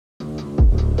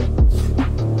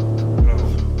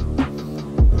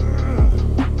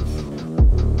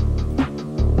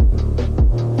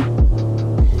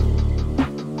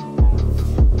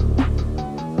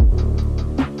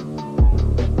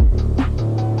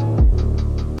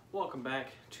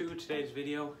back to today's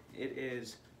video. It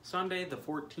is Sunday the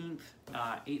 14th,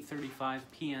 8:35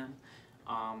 p.m.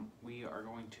 We are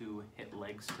going to hit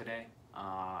legs today.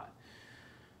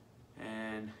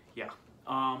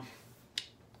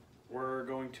 We're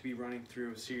going to be running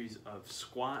through a series of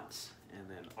squats and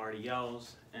then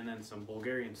RDLs and then some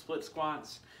Bulgarian split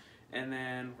squats. And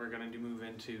then we're going to move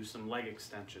into some leg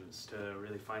extensions to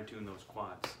really fine tune those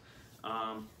quads.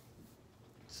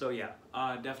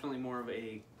 Definitely more of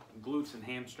a glutes and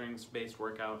hamstrings based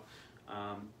workout,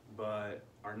 but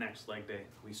our next leg day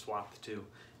we swap the two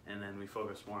and then we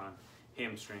focus more on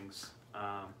hamstrings,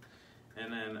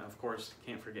 and then of course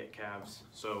can't forget calves,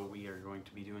 so we are going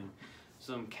to be doing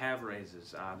some calf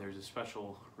raises. There's a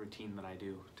special routine that I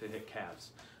do to hit calves.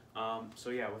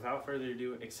 Without further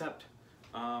ado,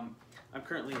 I'm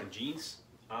currently in jeans,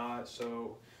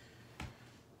 so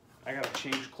I gotta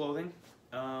change clothing.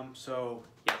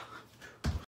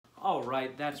 All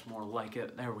right, that's more like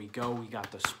it. There we go. We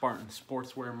got the Spartan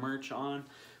Sportswear merch on.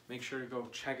 Make sure to go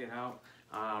check it out.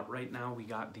 Right now we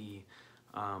got the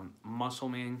Muscle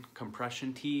Man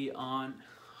compression tee on.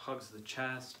 Hugs the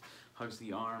chest, hugs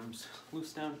the arms,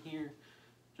 loose down here,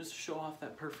 just to show off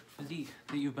that perfect physique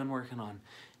that you've been working on.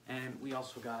 And we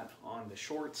also got on the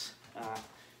shorts.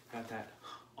 Got that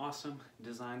awesome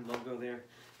design logo there,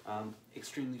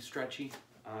 extremely stretchy.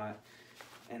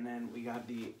 And then we got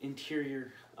the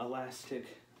interior elastic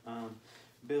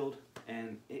build,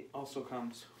 and it also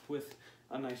comes with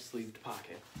a nice sleeved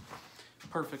pocket.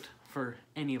 Perfect for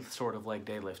any sort of leg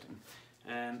day lifting.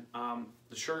 And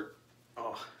the shirt,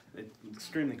 it's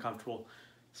extremely comfortable.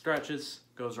 Stretches,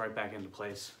 goes right back into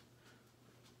place.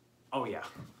 Oh yeah,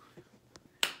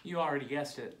 you already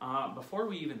guessed it. Before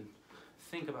we even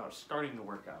think about starting the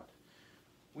workout,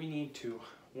 we need to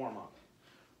warm up.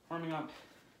 Warming up,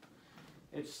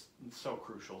 it's so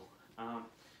crucial.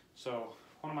 So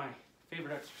one of my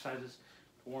favorite exercises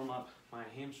to warm up my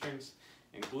hamstrings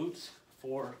and glutes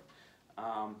for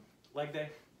leg day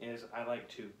is I like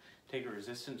to take a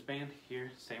resistance band here,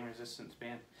 same resistance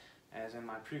band as in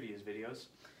my previous videos,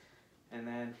 and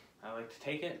then I like to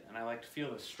take it and I like to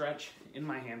feel the stretch in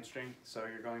my hamstring. So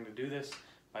you're going to do this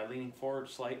by leaning forward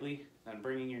slightly, then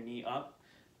bringing your knee up,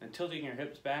 then tilting your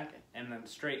hips back, and then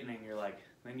straightening your leg.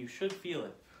 Then you should feel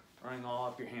it running all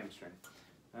up your hamstring.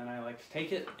 Then I like to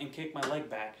take it and kick my leg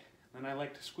back. Then I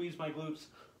like to squeeze my glutes,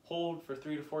 hold for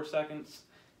 3 to 4 seconds,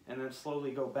 and then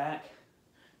slowly go back.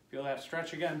 Feel that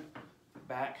stretch again,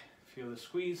 back, feel the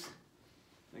squeeze,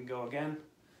 then go again.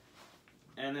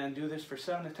 And then do this for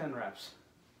 7 to 10 reps.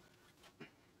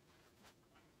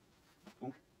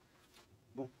 Boom,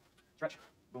 boom, stretch,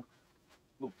 boom,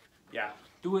 boom. Yeah,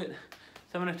 do it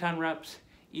 7 to 10 reps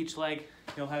each leg.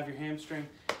 You'll have your hamstring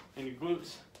and your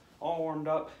glutes all warmed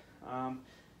up.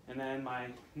 And then my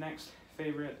next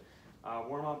favorite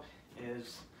warm-up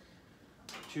is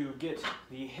to get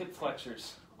the hip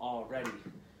flexors all ready.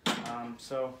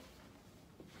 So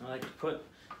I like to put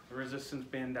the resistance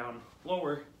band down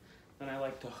lower, then I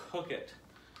like to hook it.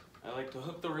 I like to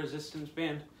hook the resistance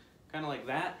band kind of like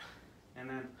that, and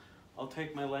then I'll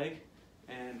take my leg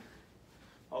and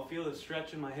I'll feel the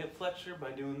stretch in my hip flexor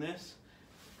by doing this,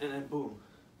 and then boom,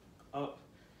 up,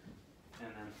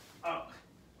 and then up,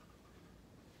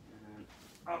 and then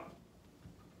up,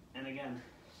 and again,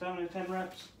 7 to 10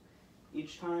 reps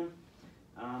each time.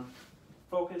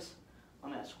 Focus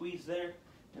on that squeeze there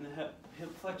and the hip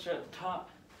flexor at the top,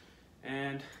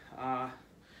 and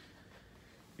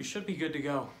you should be good to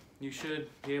go. You should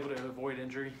be able to avoid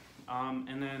injury.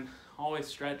 And then always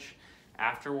stretch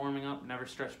after warming up, never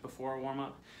stretch before warm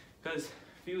up, because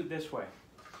view it this way.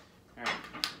 All right,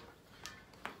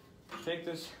 take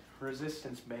this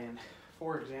resistance band,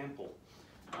 for example.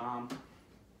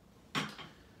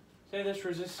 Say this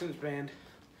resistance band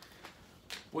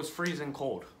was freezing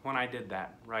cold when I did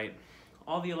that, right?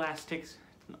 All the elasticity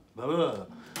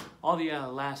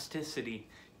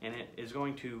in it is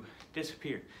going to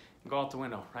disappear and go out the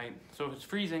window, right? So if it's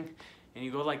freezing and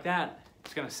you go like that,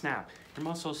 it's gonna snap. Your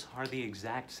muscles are the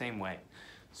exact same way.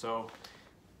 So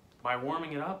by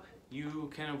warming it up, you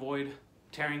can avoid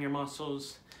tearing your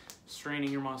muscles,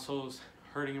 straining your muscles,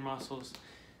 hurting your muscles,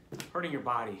 hurting your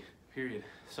body, period.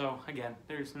 So again,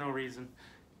 there's no reason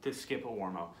to skip a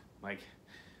warm-up, like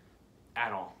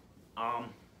at all.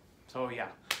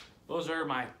 Those are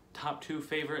my top 2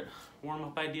 favorite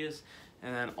warm-up ideas.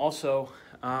 And then also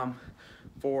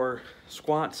for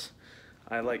squats,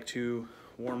 I like to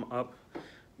warm up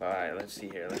by, let's see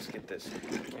here, let's get this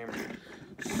camera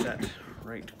set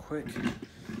right quick.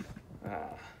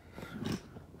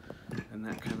 And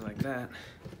that kind of like that.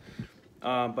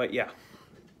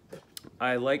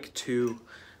 I like to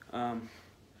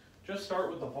just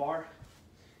start with the bar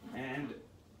and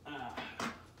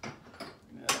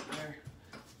there,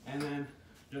 and then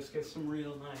just get some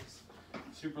real nice,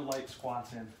 super light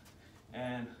squats in,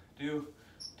 and do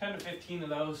 10 to 15 of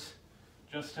those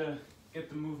just to get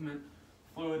the movement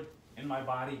fluid in my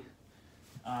body,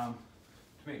 to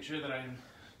make sure that I'm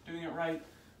doing it right.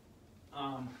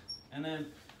 And then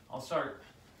I'll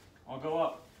go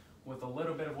up with a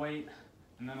little bit of weight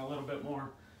and then a little bit more,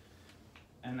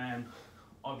 and then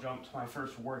I'll jump to my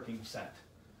first working set.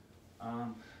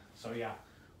 So yeah,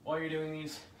 while you're doing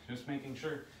these, just making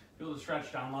sure, feel the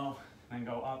stretch down low, then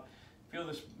go up.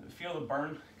 Feel the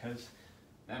burn, because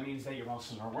that means that your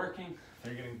muscles are working,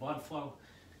 they're getting blood flow,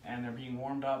 and they're being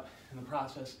warmed up in the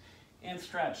process, and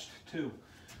stretched too.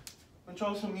 Which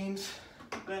also means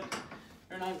that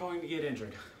you're not going to get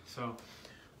injured. So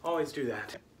always do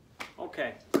that.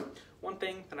 Okay, one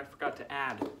thing that I forgot to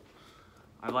add,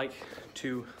 I like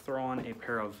to throw on a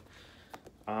pair of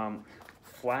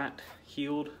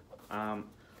flat-heeled,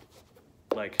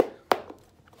 like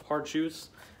hard shoes,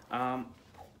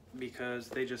 because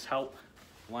they just help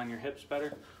line your hips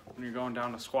better when you're going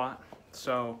down to squat.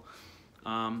 So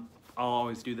I'll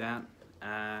always do that,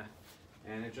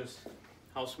 and it just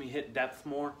helps me hit depth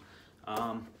more,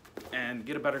 and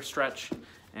get a better stretch,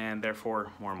 and therefore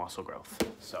more muscle growth.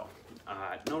 So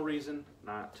no reason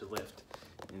not to lift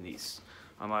in these,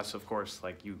 unless of course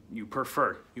like you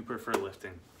prefer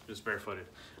lifting just barefooted.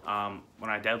 When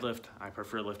I deadlift, I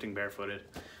prefer lifting barefooted,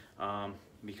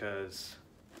 because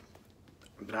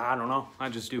I don't know, I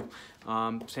just do.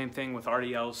 Same thing with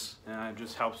RDLs, it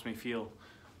just helps me feel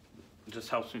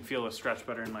a stretch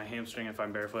better in my hamstring if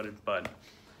I'm barefooted. But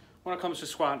when it comes to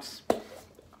squats,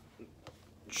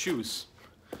 shoes.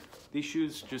 These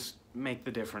shoes just make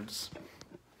the difference.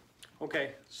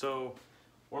 Okay, so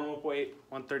warm up weight,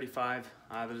 135.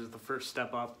 This is the first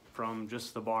step up from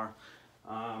just the bar.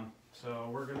 So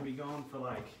we're gonna be going for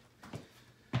like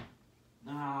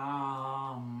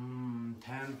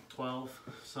 10, 12,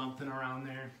 something around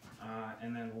there.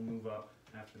 And then we'll move up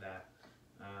after that.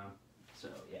 So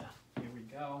yeah, here we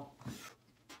go.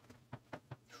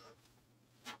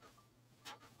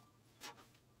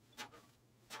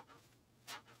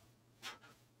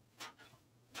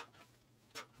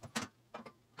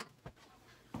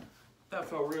 That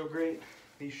felt real great.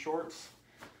 These shorts,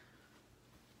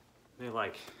 they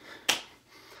like,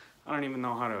 I don't even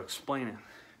know how to explain it.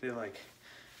 They like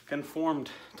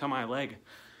conformed to my leg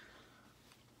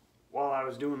while I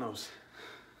was doing those.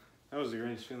 That was the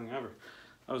greatest feeling ever.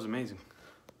 That was amazing.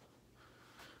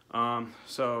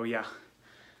 So yeah,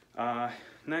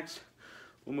 next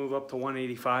we'll move up to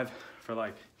 185 for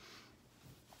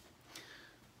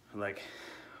like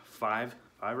five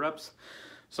reps,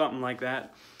 something like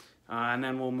that. And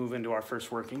then we'll move into our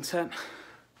first working set.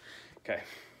 Okay,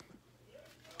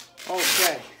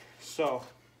 so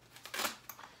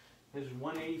this is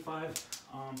 185.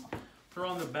 Throw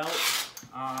on the belts.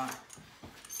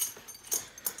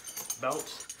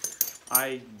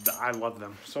 I love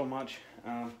them so much.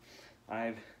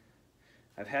 I've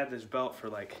had this belt for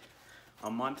like a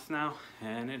month now,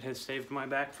 and it has saved my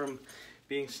back from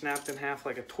being snapped in half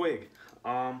like a twig.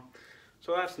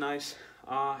 So that's nice.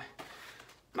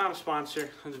 Not a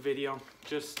sponsor of the video,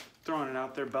 just throwing it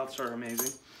out there. Belts are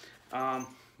amazing.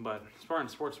 But Spartan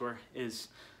Sportswear is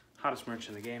hottest merch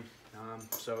in the game.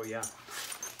 So yeah,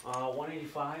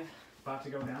 185, about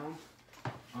to go down.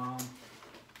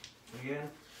 Again,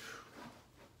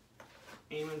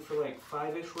 aiming for like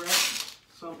 5-ish reps,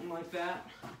 something like that.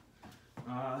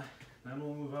 Then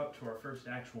we'll move up to our first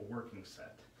actual working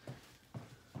set.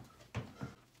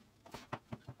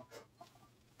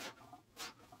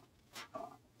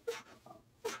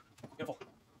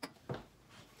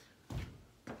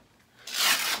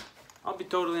 I'll be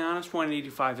totally honest,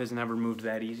 185 has never moved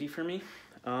that easy for me.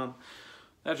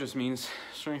 That just means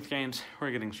strength gains,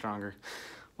 we're getting stronger.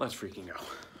 Let's freaking go.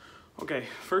 Okay,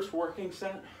 first working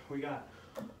set, we got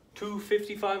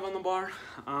 255 on the bar.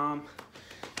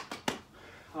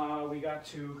 We got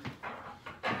to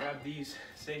grab these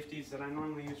safeties that I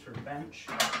normally use for bench,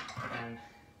 and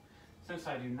since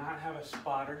I do not have a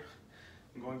spotter,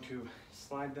 I'm going to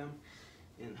slide them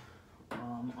in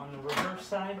on the reverse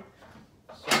side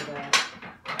so that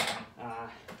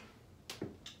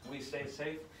we stay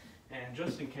safe, and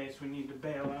just in case we need to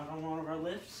bail out on one of our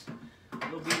lifts,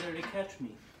 they'll be there to catch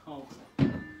me. Oh,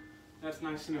 that's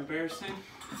nice and embarrassing.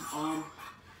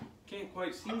 Can't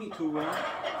quite see me too well.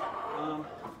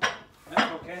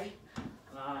 That's okay.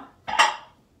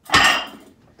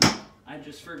 I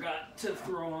just forgot to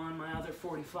throw on my other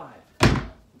 45.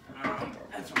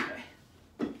 That's okay.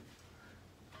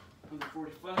 Another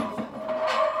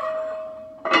 45.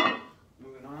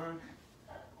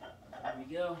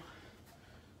 go.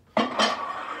 There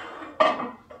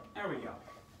we go.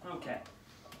 Okay.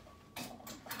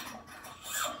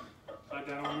 Slide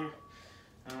that on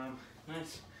there.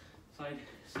 Nice. Slide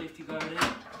safety guard in.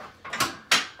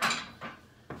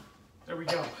 There we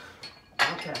go.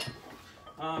 Okay.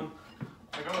 I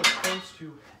got as close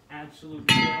to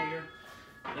absolute failure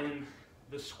in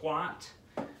the squat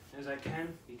as I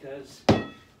can because,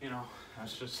 you know,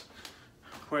 that's just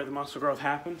where the muscle growth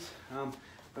happens.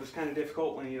 But it's kind of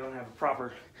difficult when you don't have a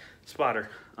proper spotter.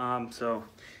 So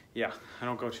yeah, I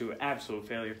don't go to absolute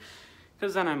failure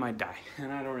because then I might die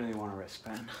and I don't really want to risk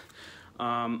that.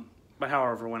 But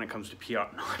however, when it comes to PR,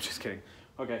 no, I'm just kidding.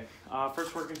 Okay,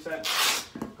 first working set,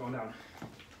 going down.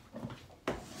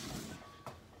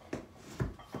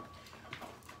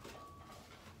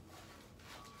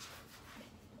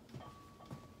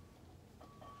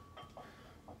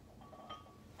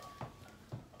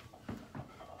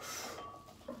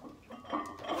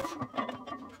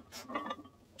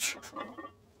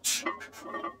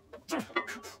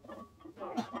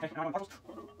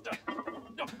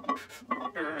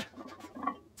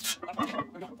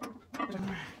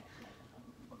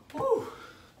 Woo,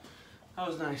 that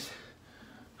was nice.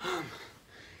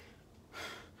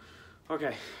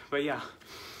 Okay, but yeah,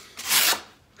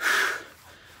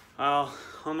 I'll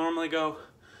normally go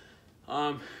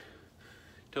to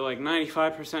like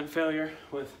 95% failure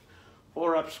with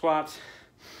 4 rep squats,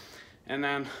 and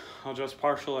then I'll just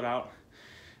partial it out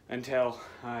until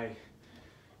I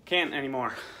can't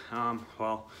anymore.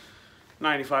 Well,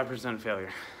 95%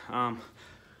 failure. I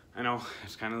know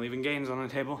it's kind of leaving gains on the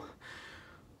table,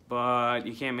 but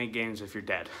you can't make gains if you're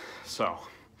dead. So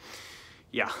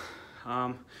yeah,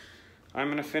 I'm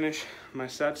gonna finish my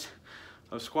sets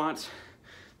of squats,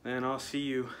 then I'll see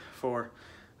you for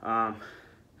can't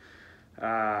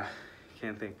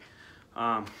think,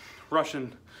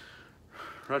 Russian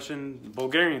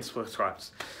Bulgarian split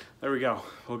squats. There we go,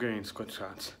 Bulgarian split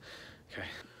squats.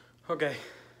 Okay,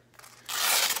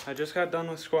 I just got done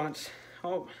with squats.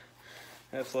 Oh,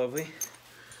 that's lovely.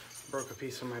 Broke a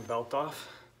piece of my belt off.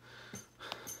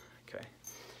 Okay.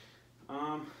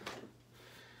 I'm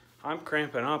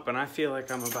cramping up and I feel like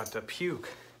I'm about to puke.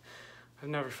 I've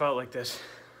never felt like this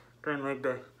during leg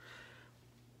day.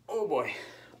 Oh boy.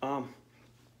 I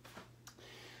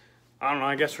don't know,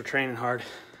 I guess we're training hard.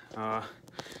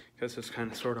 Because it's kind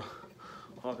of sort of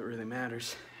all that really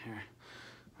matters. Here,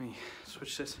 let me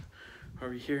switch this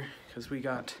over here because we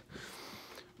got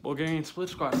Bulgarian split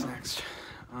squats next.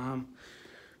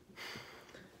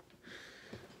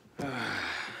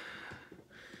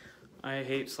 I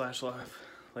hate / love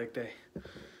leg day.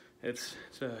 It's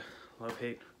a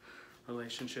love-hate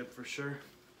relationship for sure.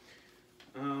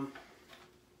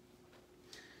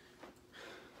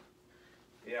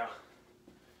 Yeah.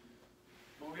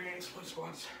 Bulgarian split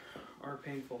squats are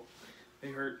painful.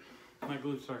 They hurt. My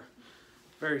glutes are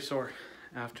very sore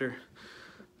after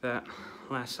that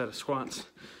last set of squats.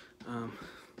 I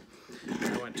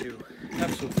went to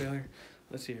absolute failure.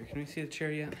 Let's see here. Can we see the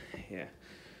chair yet? Yeah.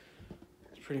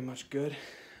 It's pretty much good.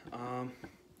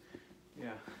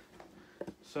 Yeah.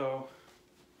 So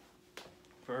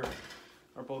for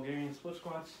our Bulgarian split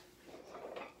squats,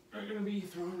 we're gonna be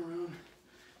throwing around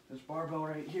this barbell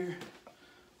right here.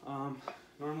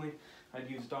 Normally I'd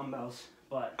use dumbbells,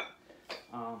 but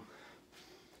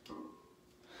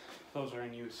those are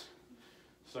in use.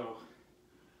 So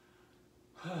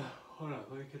hold on,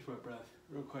 let me catch my breath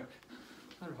real quick.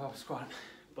 I don't know how to squat,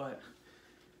 but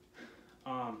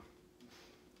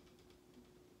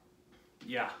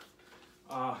yeah,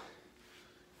 I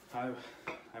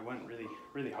went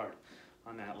really hard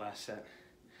on that last set,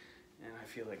 and I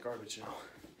feel like garbage now.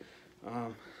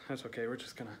 That's okay. We're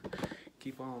just gonna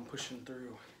keep on pushing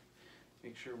through,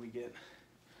 make sure we get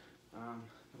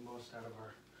the most out of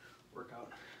our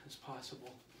workout as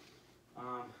possible.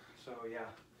 So yeah,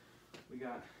 we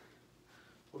got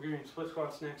Bulgarian split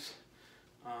squats next.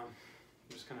 I'm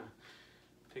just gonna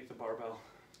take the barbell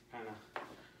kind of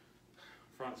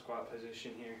front squat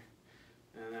position here,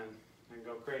 and then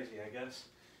go crazy, I guess.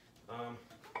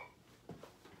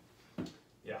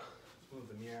 Yeah, let's move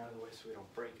the mirror out of the way so we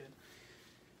don't break it.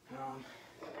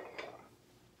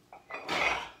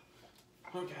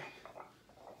 Okay.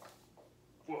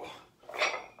 Whoa.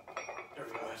 There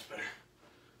we go, that's better.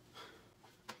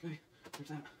 Okay, there's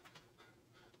that.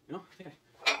 You know, I think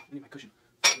I need my cushion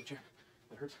for the chair.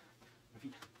 That hurts my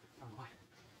feet. I don't know why,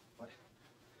 but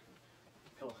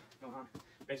pillow going on.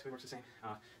 Basically works the same.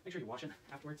 Make sure you wash it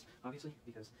afterwards, obviously,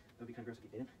 because it would be kind of gross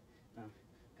if you didn't. God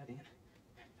dang it.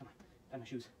 Come on, tie my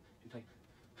shoes too tight.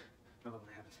 I love when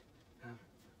that happens. I'll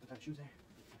tie the shoes there.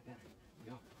 Like that. There we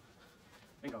go.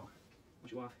 Bingo.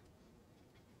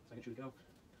 Right, should we go?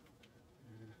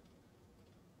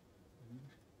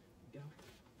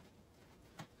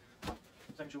 Go.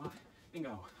 Second shoe off.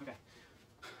 Bingo. Okay.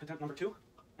 Attempt number 2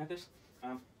 at this.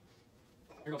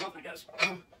 Here goes up, I guess. I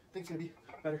think it's gonna be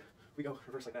better. We go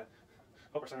reverse like that.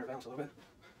 Hope our center balance a little bit.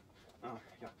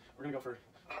 Yeah, we're gonna go for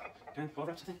 10, 12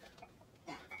 reps, I think.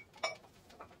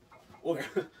 Oh, there.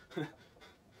 I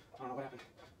don't know what happened,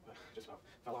 but just about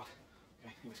fell off.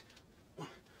 Okay, anyways. 1,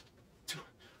 2,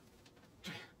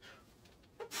 3,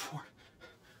 4,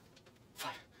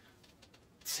 5,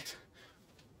 6,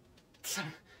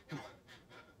 7, come on.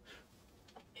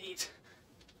 8,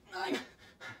 9,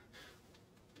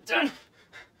 10.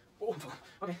 Oh,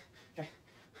 okay, okay.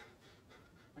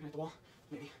 Looking at the wall,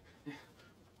 maybe. Yeah.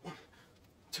 1,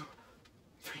 2,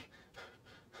 3,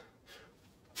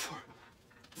 4,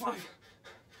 5,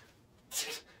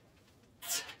 6,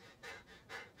 7,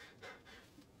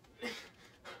 8.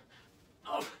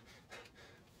 Oh.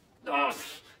 Oh.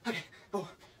 Okay. Oh.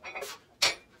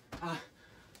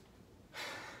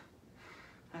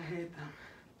 I hate them.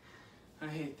 I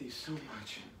hate these so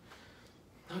much.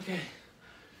 Okay.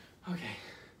 Okay.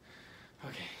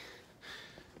 Okay.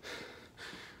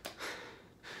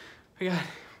 We got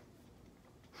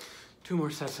 2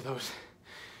 more sets of those.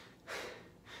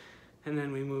 And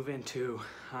then we move into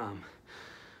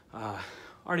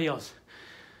RDLs.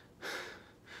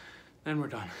 Then we're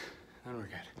done. Then we're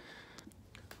good.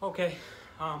 Okay.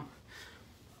 I'm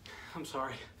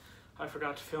sorry. I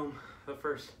forgot to film the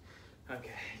first.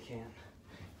 Okay,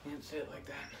 can't say it like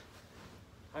that.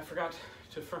 I forgot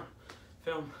to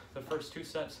film the first 2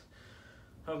 sets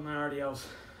of my RDLs.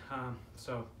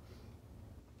 So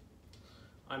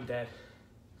I'm dead.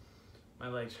 My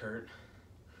legs hurt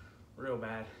real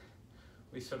bad.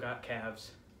 We still got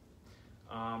calves.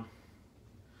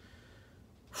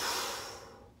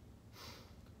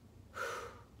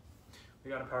 We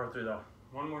gotta power through though.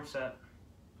 1 more set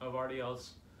of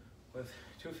RDLs with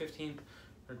 215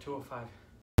 or 205.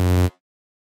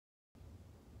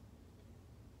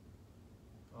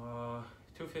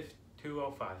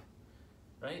 205,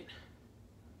 right?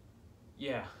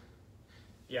 Yeah,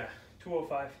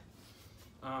 205.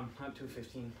 Not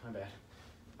 215. My bad.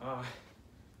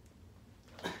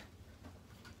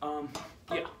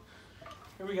 Yeah.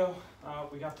 Here we go.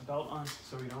 We got the belt on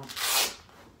so we don't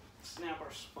snap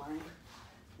our spine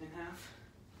in half,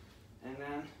 and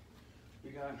then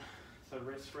we got the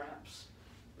wrist straps,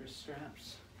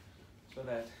 so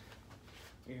that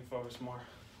we can focus more.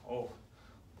 Oh,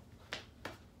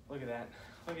 look at that!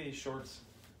 Look at these shorts.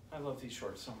 I love these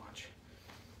shorts so much.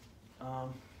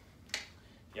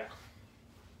 Yeah.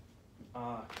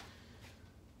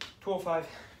 205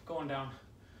 going down.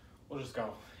 We'll just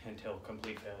go until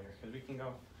complete failure, because we can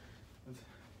go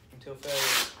until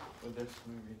failure with this.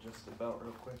 Let me readjust the belt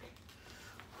real quick.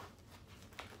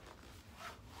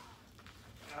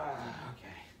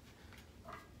 Okay.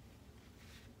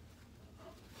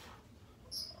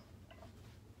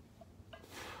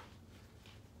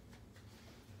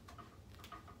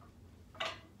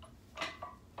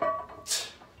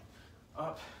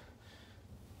 Up.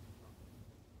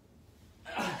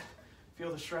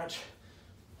 Feel the stretch.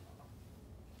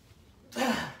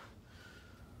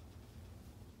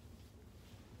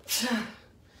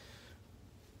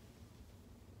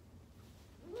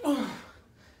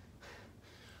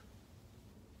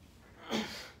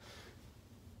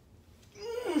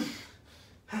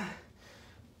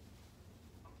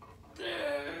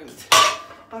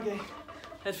 Okay,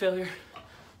 head failure.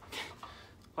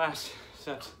 Last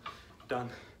set done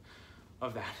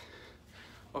of that.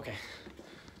 Okay.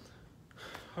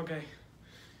 Okay,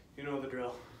 you know the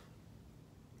drill.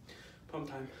 Pump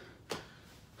time.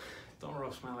 Don't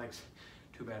roast my legs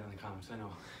too bad in the comments. I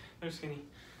know they're skinny,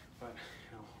 but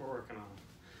you know, we're working on them.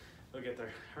 They'll get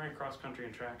there. I ran cross country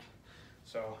and track,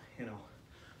 so you know,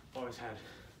 always had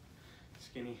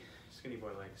skinny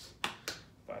boy legs,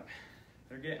 but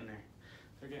they're getting there.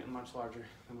 They're getting much larger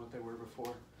than what they were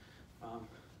before.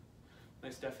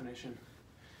 Nice definition.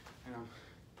 And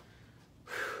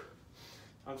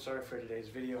I'm sorry for today's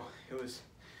video. It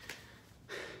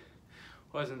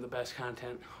wasn't the best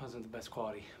content, wasn't the best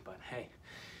quality, but hey,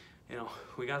 you know,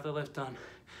 we got the lift done.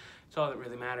 It's all that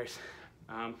really matters.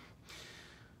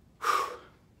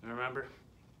 Remember,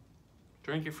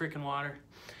 drink your freaking water.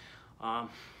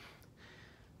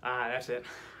 That's it.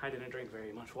 I didn't drink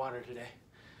very much water today.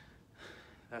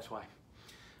 That's why.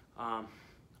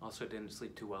 Also didn't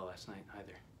sleep too well last night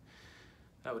either.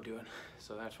 That would do it.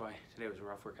 So that's why today was a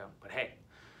rough workout. But hey,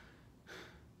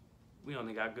 we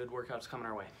only got good workouts coming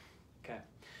our way. Okay.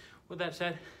 With that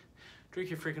said, drink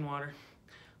your freaking water.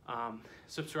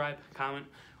 Subscribe, comment,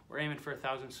 We're aiming for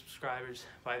 1,000 subscribers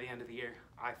by the end of the year.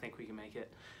 I think we can make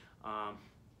it.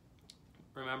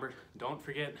 Remember, don't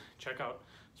forget, check out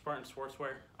Spartan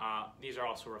Sportswear. These are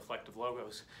also reflective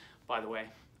logos, by the way.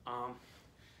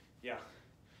 Yeah,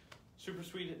 super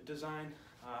sweet design.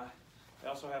 They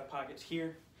also have pockets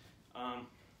here.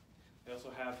 They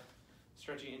also have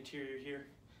stretchy interior here,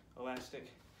 elastic.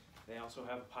 They also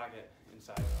have a pocket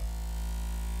inside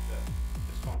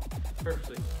this phone,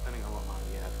 perfectly, depending on what model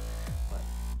you have. But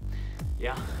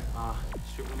yeah,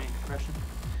 Superman compression.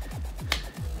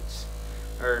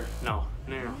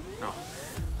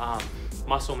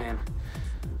 Muscle Man.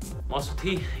 Muscle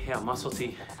T, yeah, Muscle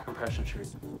T compression shirt.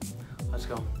 Let's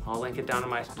go. I'll link it down in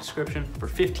my description for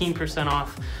 15%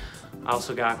 off. I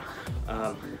also got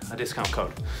a discount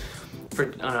code for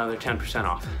another 10%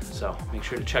 off. So make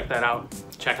sure to check that out.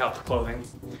 Check out the clothing,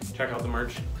 check out the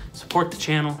merch, support the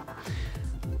channel,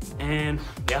 and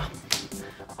yeah,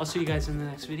 I'll see you guys in the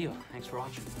next video. Thanks for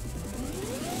watching.